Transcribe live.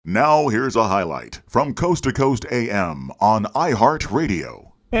Now here's a highlight from Coast to Coast AM on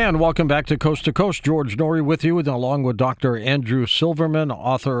iHeartRadio. And welcome back to Coast. George Norrie with you, and along with Dr. Andrew Silverman,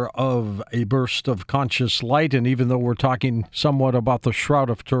 author of A Burst of Conscious Light. And even though we're talking somewhat about the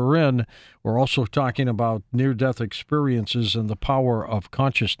Shroud of Turin, we're also talking about near-death experiences and the power of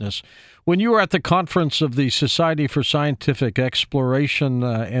consciousness. When you were at the conference of the Society for Scientific Exploration,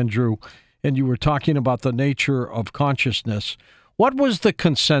 Andrew, and you were talking about the nature of consciousness, what was the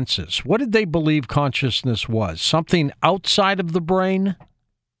consensus? What did they believe consciousness was? Something outside of the brain?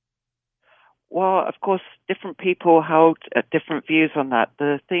 Well, of course, different people held different views on that.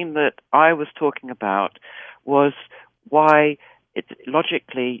 The theme that I was talking about was why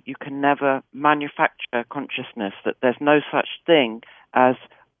logically you can never manufacture consciousness, that there's no such thing as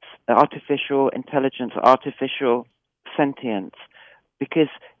artificial intelligence, artificial sentience. Because,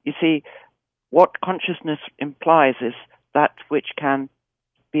 you see, what consciousness implies is that which can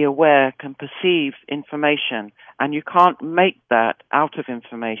be aware, can perceive information, and you can't make that out of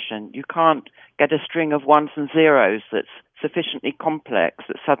information. You can't get a string of ones and zeros that's sufficiently complex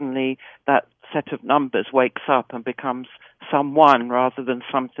that suddenly that set of numbers wakes up and becomes someone rather than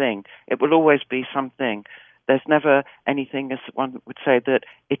something. It will always be something. There's never anything, as one would say, that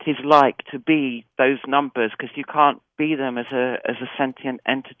it is like to be those numbers, because you can't be them as a sentient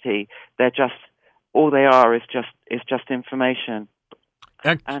entity. They're just, all they are is just information.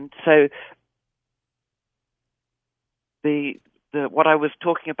 And so the what I was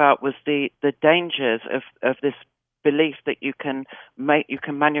talking about was the dangers of this belief that you can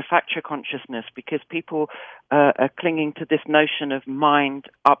manufacture consciousness, because people are clinging to this notion of mind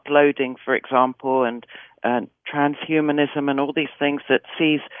uploading, for example, and transhumanism and all these things that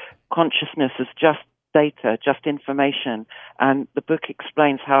sees consciousness as just data, just information. And the book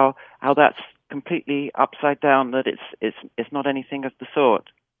explains how that's completely upside down, that it's not anything of the sort.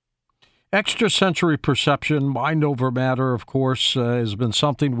 Extrasensory perception, mind over matter, of course, has been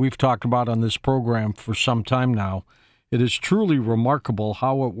something we've talked about on this program for some time now. It is truly remarkable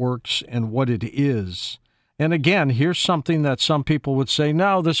how it works and what it is. And again, here's something that some people would say,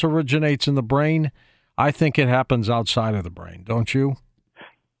 no, this originates in the brain. I think it happens outside of the brain, don't you?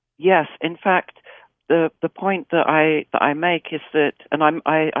 Yes, in fact, the point that I make is that, and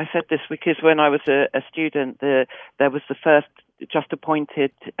I said this because when I was a student, there was the first just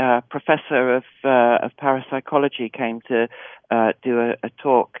appointed professor of parapsychology came to do a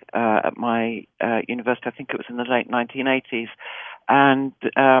talk at my university. I think it was in the late 1980s, and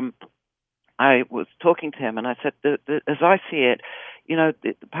I was talking to him, and I said, as I see it, you know,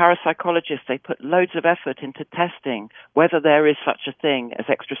 the parapsychologists, they put loads of effort into testing whether there is such a thing as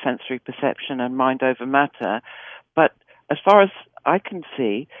extrasensory perception and mind over matter. But as far as I can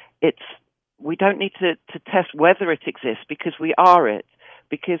see, we don't need to test whether it exists, because we are it.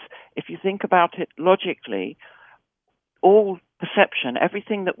 Because if you think about it logically, all perception,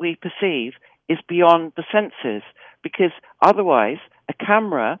 everything that we perceive, is beyond the senses. Because otherwise, a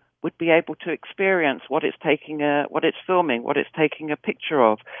camera would be able to experience what it's filming, what it's taking a picture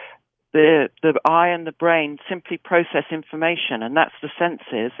of. The eye and the brain simply process information, and that's the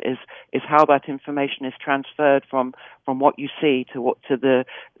senses, is how that information is transferred from what you see to the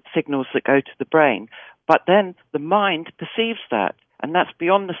signals that go to the brain. But then the mind perceives that, and that's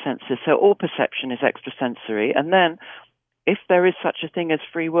beyond the senses. So all perception is extrasensory. And then, if there is such a thing as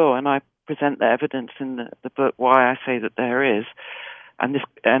free will, and I present the evidence in the book why I say that there is,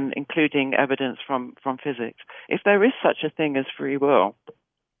 and including evidence from physics, if there is such a thing as free will,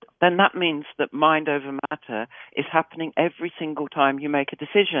 then that means that mind over matter is happening every single time you make a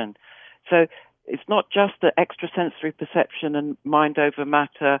decision. So it's not just that extrasensory perception and mind over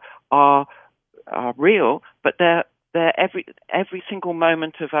matter are real, but they're every single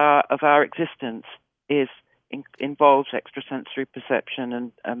moment of our existence involves extrasensory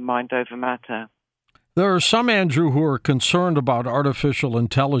perception and mind over matter. There are some, Andrew, who are concerned about artificial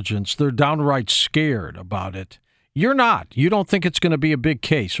intelligence. They're downright scared about it. You're not. You don't think it's going to be a big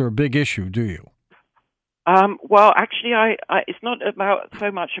case or a big issue, do you? Well, actually, it's not so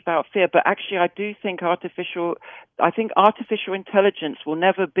much about fear, but actually I do think artificial intelligence will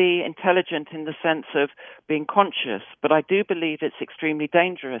never be intelligent in the sense of being conscious, but I do believe it's extremely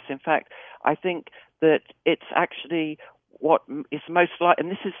dangerous. In fact, I think that it's actually what is most likely, and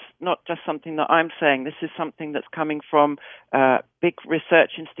this is not just something that I'm saying, this is something that's coming from big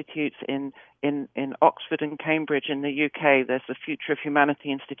research institutes in Oxford and Cambridge in the UK. There's the Future of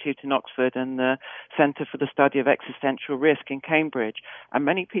Humanity Institute in Oxford and the Centre for the Study of Existential Risk in Cambridge. And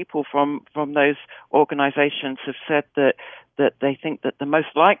many people from those organizations have said that they think that the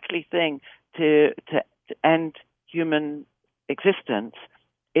most likely thing to end human existence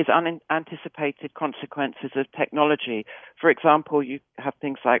is unanticipated consequences of technology. For example, you have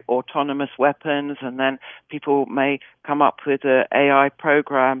things like autonomous weapons, and then people may come up with an AI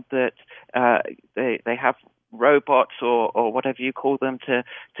program that they have robots or whatever you call them to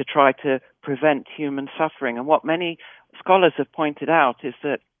try to prevent human suffering. And what many scholars have pointed out is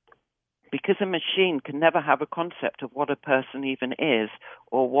that because a machine can never have a concept of what a person even is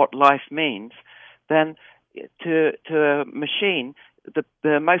or what life means, then to a machine, the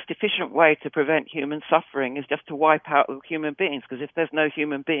most efficient way to prevent human suffering is just to wipe out human beings, because if there's no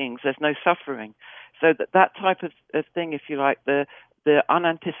human beings, there's no suffering. So that type of thing, if you like, the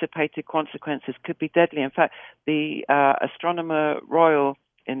unanticipated consequences could be deadly. In fact, the Astronomer Royal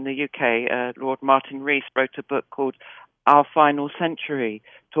in the UK, Lord Martin Rees, wrote a book called Our Final Century,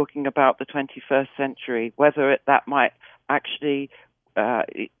 talking about the 21st century, whether that might actually,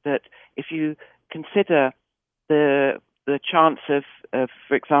 that if you consider the chance of,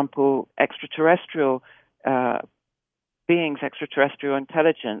 for example, extraterrestrial beings, extraterrestrial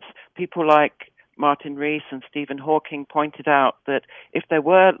intelligence, people like Martin Rees and Stephen Hawking pointed out that if there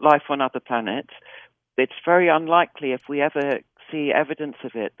were life on other planets, it's very unlikely, if we ever see evidence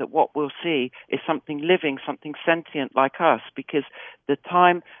of it, that what we'll see is something living, something sentient like us, because the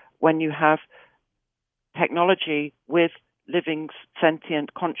time when you have technology with living,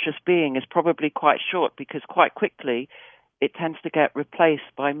 sentient, conscious being is probably quite short, because quite quickly it tends to get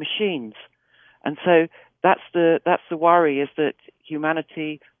replaced by machines. And so that's the worry, is that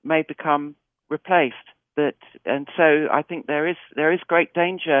humanity may become replaced. And so I think there is great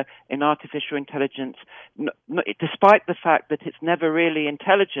danger in artificial intelligence, despite the fact that it's never really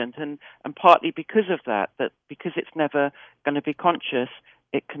intelligent, and partly because of that because it's never going to be conscious,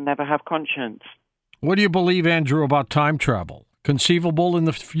 it can never have conscience. What do you believe, Andrew, about time travel? Conceivable in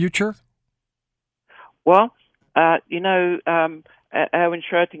the future? Well, Erwin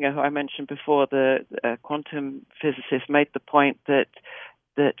Schrödinger, who I mentioned before, the quantum physicist, made the point that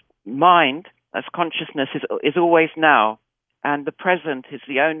mind, as consciousness, is always now, and the present is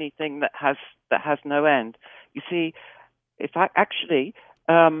the only thing that has no end. You see, I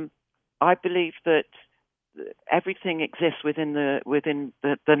believe that everything exists within the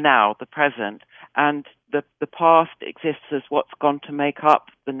now, the present, and the past exists as what's gone to make up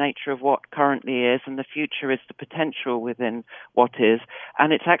the nature of what currently is, and the future is the potential within what is.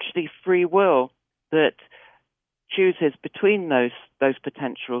 And it's actually free will that chooses between those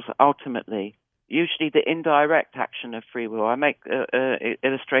potentials ultimately. Usually the indirect action of free will. I make an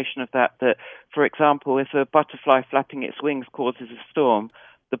illustration of that, for example, if a butterfly flapping its wings causes a storm,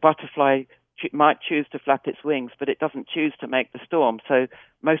 the butterfly might choose to flap its wings, but it doesn't choose to make the storm. So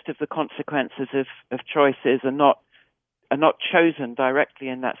most of the consequences of choices are not chosen directly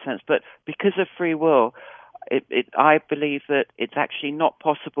in that sense. But because of free will, I believe that it's actually not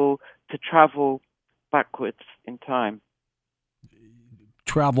possible to travel backwards in time.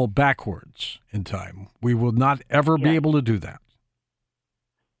 Travel backwards in time. We will not ever be able to do that.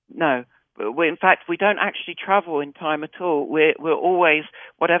 No. In fact, we don't actually travel in time at all. We're always,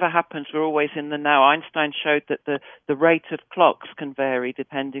 whatever happens, we're always in the now. Einstein showed that the rate of clocks can vary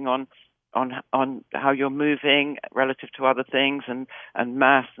depending on how you're moving relative to other things and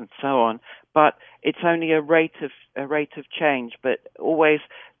mass and so on. But it's only a rate of change. But always,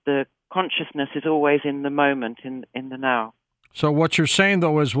 the consciousness is always in the moment, in the now. So what you're saying,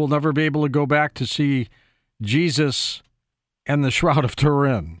 though, is we'll never be able to go back to see Jesus and the Shroud of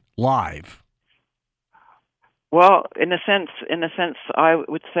Turin live. Well, in a sense, I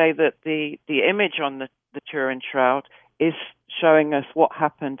would say that the image on the Turin Shroud is showing us what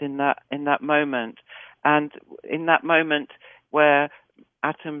happened in that moment, and in that moment where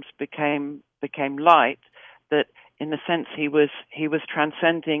atoms became light. That in a sense he was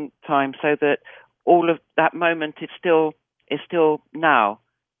transcending time, so that all of that moment is still now.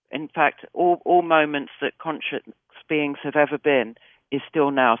 In fact, all moments that conscious beings have ever been is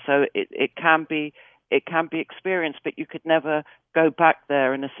still now. So it can be experienced, but you could never go back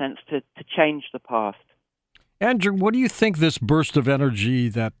there in a sense to change the past. Andrew, what do you think this burst of energy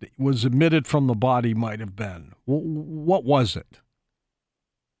that was emitted from the body might have been? What was it?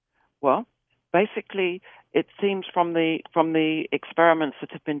 Well, basically, it seems from the experiments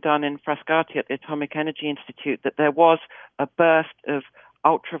that have been done in Frascati at the Atomic Energy Institute that there was a burst of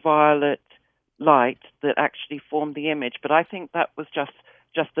ultraviolet light that actually formed the image. But I think that was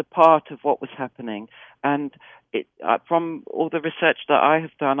just a part of what was happening. And from all the research that I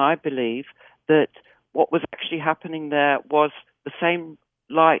have done, I believe that what was actually happening there was the same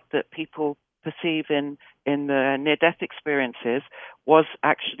light that people perceive in the near-death experiences was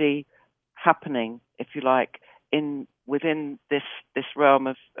actually happening, if you like, in within this realm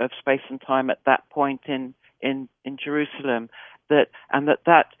of space and time at that point in Jerusalem, that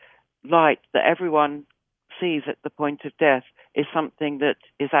light that everyone sees at the point of death is something that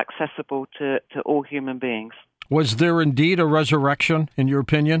is accessible to all human beings. Was there indeed a resurrection, in your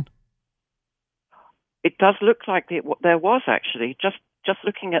opinion? It does look like there was, actually. Just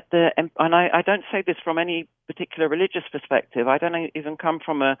looking at and I don't say this from any particular religious perspective. I don't even come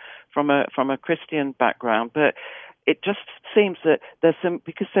from a Christian background, but it just seems that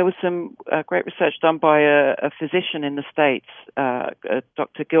because there was some great research done by a physician in the States,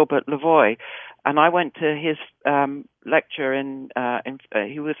 Dr. Gilbert Lavoie, and I went to his lecture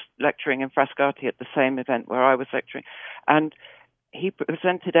he was lecturing in Frascati at the same event where I was lecturing, and he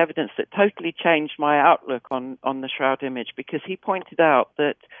presented evidence that totally changed my outlook on the Shroud image, because he pointed out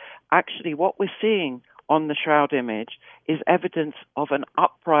that actually what we're seeing on the Shroud image is evidence of an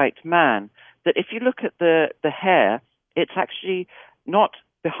upright man. That if you look at the hair, it's actually not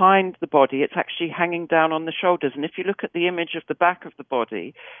behind the body, it's actually hanging down on the shoulders. And if you look at the image of the back of the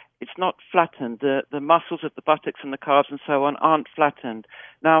body, it's not flattened. The muscles of the buttocks and the calves and so on aren't flattened.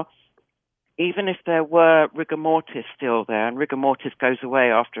 Now, even if there were rigor mortis still there, and rigor mortis goes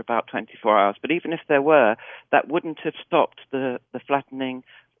away after about 24 hours, but even if there were, that wouldn't have stopped the flattening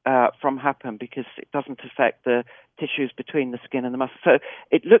from happening, because it doesn't affect the tissues between the skin and the muscle. So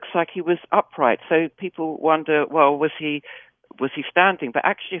it looks like he was upright. So people wonder, well, was he standing? But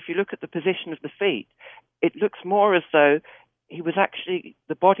actually, if you look at the position of the feet, it looks more as though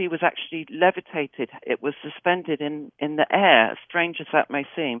the body was actually levitated. It was suspended in the air, as strange as that may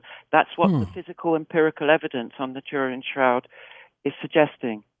seem. That's what the physical empirical evidence on the Turin Shroud is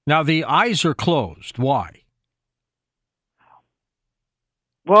suggesting. Now, the eyes are closed. Why?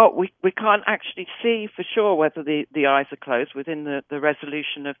 Well, we can't actually see for sure whether the eyes are closed within the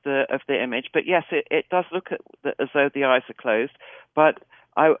resolution of the image. But yes, it does look as though the eyes are closed. But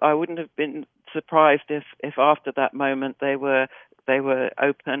I wouldn't have been surprised if after that moment they were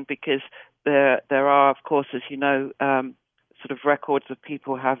open, because there are, of course, as you know, sort of records of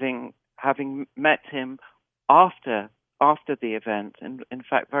people having met him after the event, and in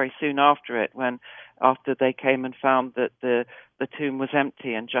fact very soon after it, after they came and found that the tomb was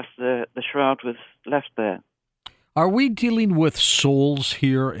empty and just the shroud was left there. Are we dealing with souls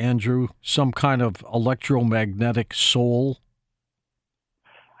here, Andrew? Some kind of electromagnetic soul?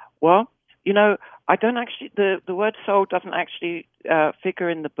 Well, I don't actually. The word soul doesn't actually figure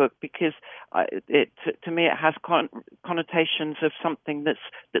in the book, because to me it has connotations of something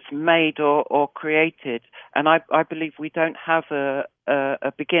that's made or created, and I believe we don't have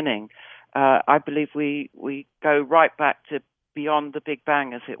a beginning. I believe we go right back to beyond the Big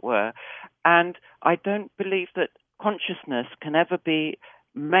Bang, as it were, and I don't believe that consciousness can ever be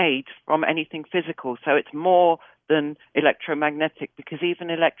made from anything physical. So it's more than electromagnetic, because even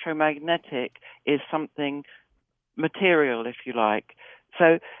electromagnetic is something material, if you like.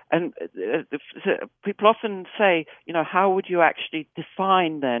 So, and people often say, how would you actually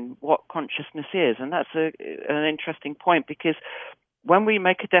define then what consciousness is? And that's an interesting point, because when we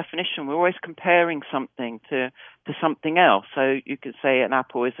make a definition, we're always comparing something to something else. So you could say an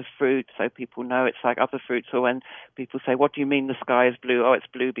apple is a fruit, so people know it's like other fruits. Or when people say, what do you mean the sky is blue? Oh, it's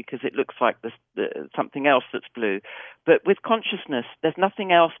blue because it looks like something else that's blue. But with consciousness, there's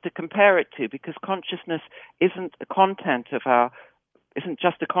nothing else to compare it to, because consciousness isn't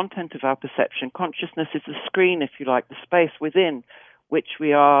just the content of our perception. Consciousness is the screen, if you like, the space within which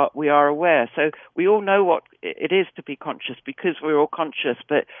we are aware. So we all know what it is to be conscious, because we're all conscious,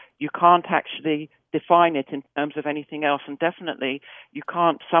 but you can't actually define it in terms of anything else, and definitely you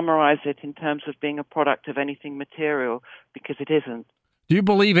can't summarize it in terms of being a product of anything material, because it isn't. Do you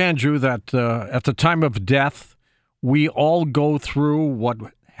believe, Andrew, that at the time of death, we all go through what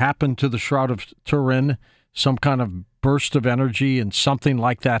happened to the Shroud of Turin, some kind of burst of energy, and something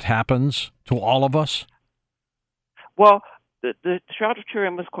like that happens to all of us? Well, the Shroud of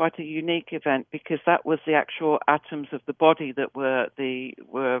Turin was quite a unique event, because that was the actual atoms of the body that were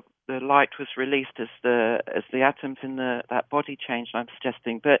the light was released as the atoms in that body changed, I'm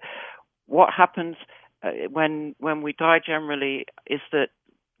suggesting. But what happens when we die generally is that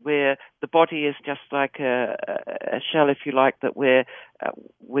the body is just like a shell, if you like, that we're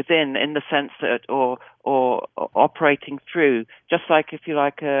within, in the sense that or operating through, just like, if you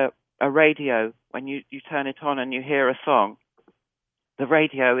like, a radio. When you turn it on and you hear a song, the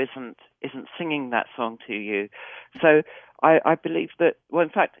radio isn't singing that song to you. So I believe that, well, in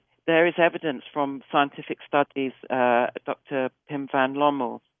fact, there is evidence from scientific studies. Dr. Pim van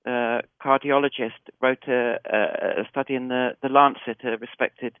Lommel, cardiologist, wrote a study in the Lancet, a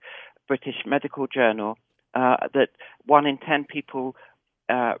respected British medical journal, that 1 in 10 people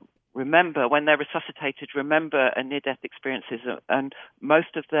remember, when they're resuscitated, remember a near-death experiences, and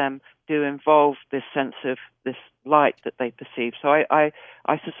most of them do involve this sense of this light that they perceive. So I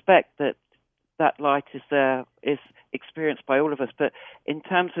suspect that light is experienced by all of us. But in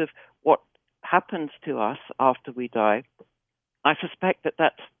terms of what happens to us after we die, I suspect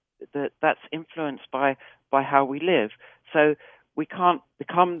that's influenced by how we live. So we can't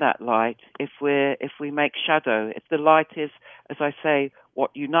become that light if we make shadow. If the light is, as I say,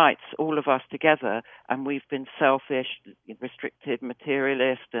 what unites all of us together, and we've been selfish, restricted,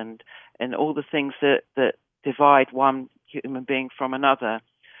 materialist, and all the things that divide one human being from another,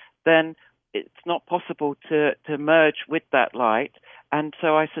 then it's not possible to merge with that light. And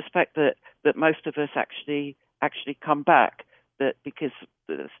so I suspect that most of us actually come back, that because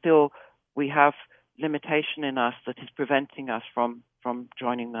still we have limitation in us that is preventing us from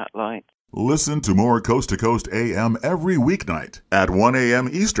joining that light. Listen to more Coast to Coast AM every weeknight at 1 a.m.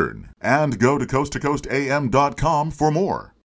 Eastern, and go to coasttocoastam.com for more.